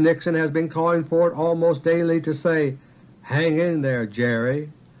 Richard Nixon has been calling Ford almost daily to say, "Hang in there,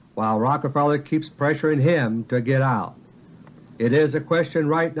 Jerry," while Rockefeller keeps pressuring him to get out. It is a question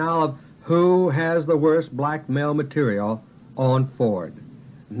right now of who has the worst blackmail material on Ford,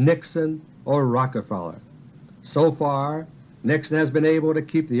 Nixon or Rockefeller. So far, Nixon has been able to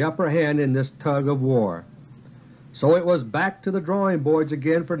keep the upper hand in this tug of war. So it was back to the drawing boards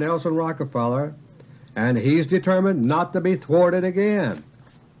again for Nelson Rockefeller, and he's determined not to be thwarted again.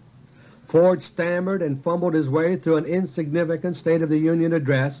 Ford stammered and fumbled his way through an insignificant State of the Union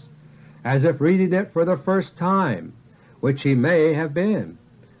address as if reading it for the first time, which he may have been,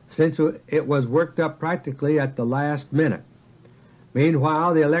 since it was worked up practically at the last minute.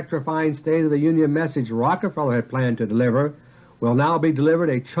 Meanwhile, the electrifying State of the Union message Rockefeller had planned to deliver will now be delivered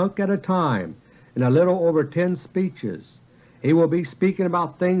a chunk at a time in a little over 10 speeches. He will be speaking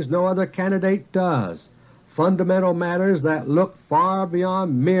about things no other candidate does, fundamental matters that look far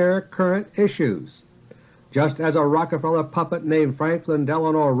beyond mere current issues. Just as a Rockefeller puppet named Franklin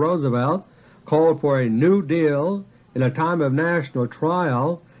Delano Roosevelt called for a New Deal in a time of national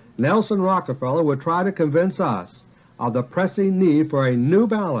trial, Nelson Rockefeller would try to convince us of the pressing need for a new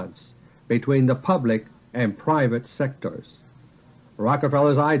balance between the public and private sectors.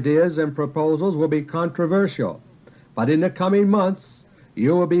 Rockefeller's ideas and proposals will be controversial, but in the coming months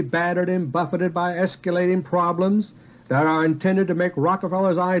you will be battered and buffeted by escalating problems that are intended to make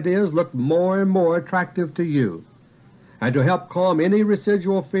Rockefeller's ideas look more and more attractive to you. And to help calm any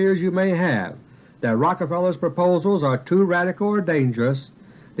residual fears you may have that Rockefeller's proposals are too radical or dangerous,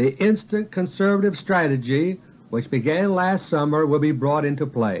 the instant conservative strategy which began last summer will be brought into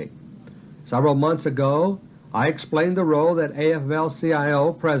play. Several months ago I explained the role that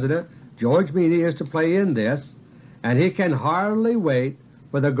AFL-CIO President George Meany is to play in this, and he can hardly wait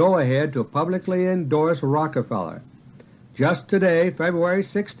for the go-ahead to publicly endorse Rockefeller. Just today, February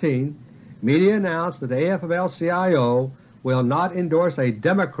 16, Meany announced that AFL-CIO will not endorse a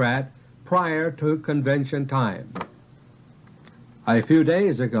Democrat prior to convention time. A few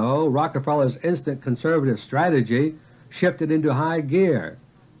days ago, Rockefeller's instant conservative strategy shifted into high gear.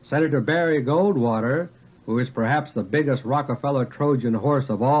 Senator Barry Goldwater, who is perhaps the biggest Rockefeller Trojan horse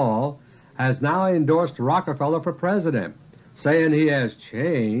of all, has now endorsed Rockefeller for President, saying he has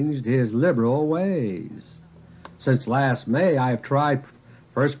changed his liberal ways. Since last May I have tried,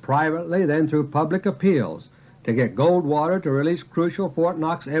 first privately then through public appeals, to get Goldwater to release crucial Fort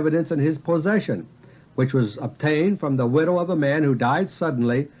Knox evidence in his possession, which was obtained from the widow of a man who died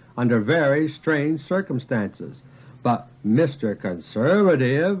suddenly under very strange circumstances. But Mr.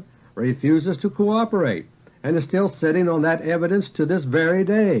 Conservative refuses to cooperate and is still sitting on that evidence to this very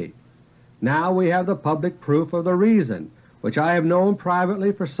day. Now we have the public proof of the reason, which I have known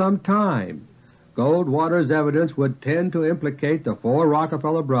privately for some time. Goldwater's evidence would tend to implicate the 4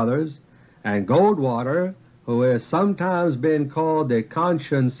 Rockefeller brothers, and Goldwater, who has sometimes been called the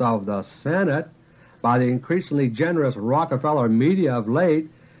conscience of the Senate by the increasingly generous Rockefeller media of late,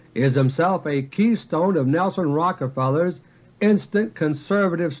 is himself a keystone of Nelson Rockefeller's instant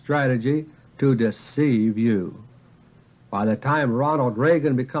conservative strategy to deceive you. By the time Ronald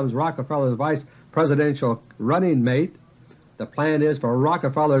Reagan becomes Rockefeller's vice presidential running mate, the plan is for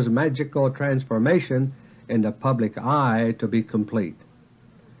Rockefeller's magical transformation in the public eye to be complete.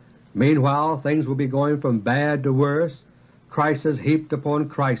 Meanwhile, things will be going from bad to worse. crisis heaped upon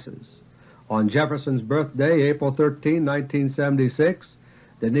crisis. On Jefferson's birthday, April 13, 1976,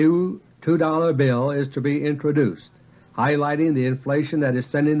 the new $2 bill is to be introduced, highlighting the inflation that is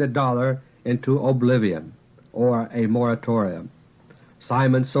sending the dollar into oblivion, or a moratorium.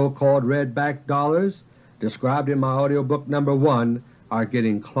 Simon's so-called red-backed dollars, described in my audiobook number 1, are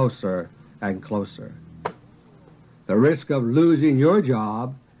getting closer and closer. The risk of losing your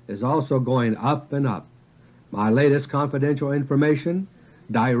job is also going up and up. My latest confidential information,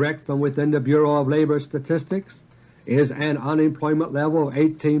 direct from within the Bureau of Labor Statistics, is an unemployment level of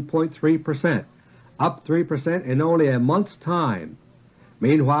 18.3%, up 3% in only a month's time.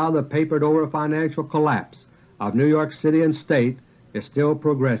 Meanwhile, the papered-over financial collapse of New York City and State is still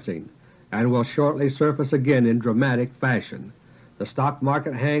progressing and will shortly surface again in dramatic fashion. The stock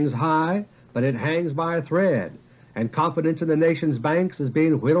market hangs high, but it hangs by a thread, and confidence in the nation's banks is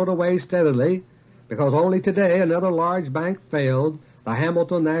being whittled away steadily because only today another large bank failed, the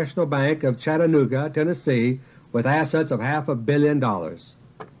Hamilton National Bank of Chattanooga, Tennessee, with assets of $500 million.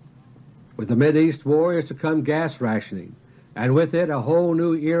 With the Mideast War is to come gas rationing, and with it a whole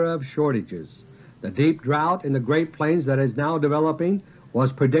new era of shortages. The deep drought in the Great Plains that is now developing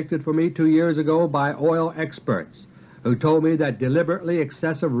was predicted for me 2 years ago by oil experts, who told me that deliberately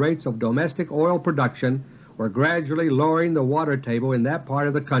excessive rates of domestic oil production were gradually lowering the water table in that part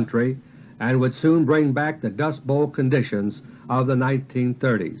of the country and would soon bring back the Dust Bowl conditions of the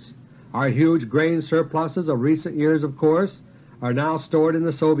 1930s. Our huge grain surpluses of recent years, of course, are now stored in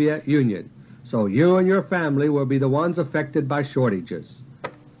the Soviet Union, so you and your family will be the ones affected by shortages.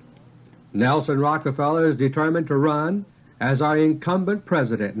 Nelson Rockefeller is determined to run as our incumbent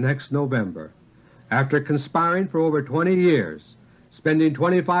President next November. After conspiring for over 20 years, spending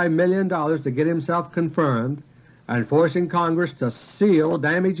 $25 million to get himself confirmed, and forcing Congress to seal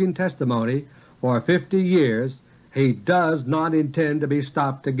damaging testimony for 50 years, he does not intend to be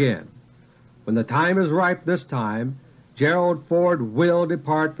stopped again. When the time is ripe this time, Gerald Ford will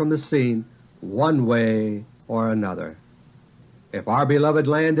depart from the scene one way or another. If our beloved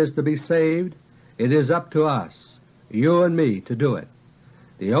land is to be saved, it is up to us, you and me, to do it.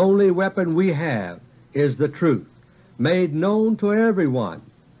 The only weapon we have is the truth, made known to everyone.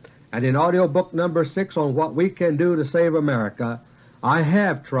 And in audiobook number 6 on what we can do to save America, I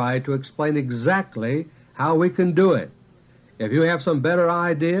have tried to explain exactly how we can do it. If you have some better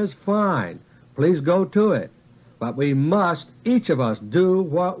ideas, fine, please go to it. But we must, each of us, do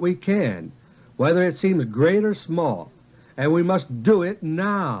what we can, whether it seems great or small, and we must do it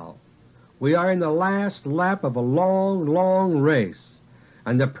now. We are in the last lap of a long, long race,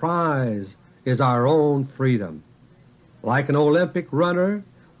 and the prize is our own freedom. Like an Olympic runner,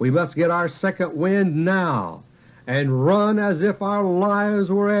 we must get our second wind now and run as if our lives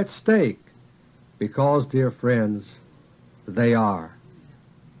were at stake, because, dear friends, they are.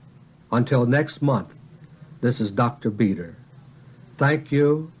 Until next month, this is Dr. Beter. Thank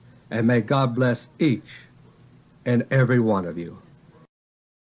you, and may God bless each and every one of you.